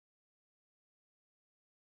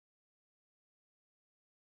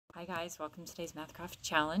Hi guys, welcome to today's MathCraft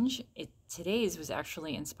Challenge. Today's was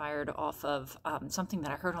actually inspired off of something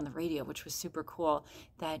that I heard on the radio, which was super cool,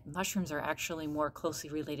 that mushrooms are actually more closely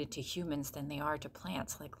related to humans than they are to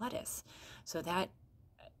plants like lettuce. So that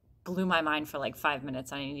blew my mind for like 5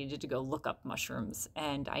 minutes. I needed to go look up mushrooms,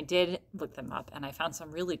 and I did look them up, and I found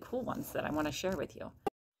some really cool ones that I want to share with you.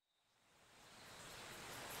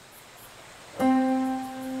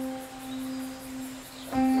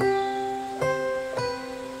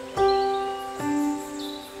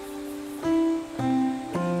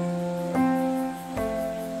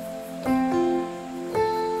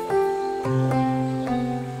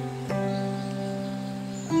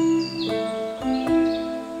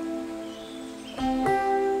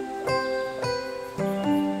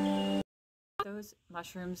 Those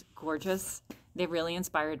mushrooms, gorgeous. They really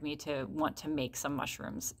inspired me to want to make some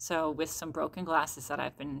mushrooms. So with some broken glasses that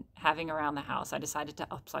I've been having around the house, I decided to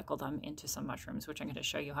upcycle them into some mushrooms, which I'm going to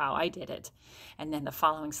show you how I did it. And then the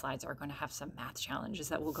following slides are going to have some math challenges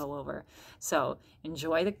that we'll go over. So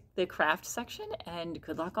enjoy the craft section and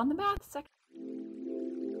good luck on the math section.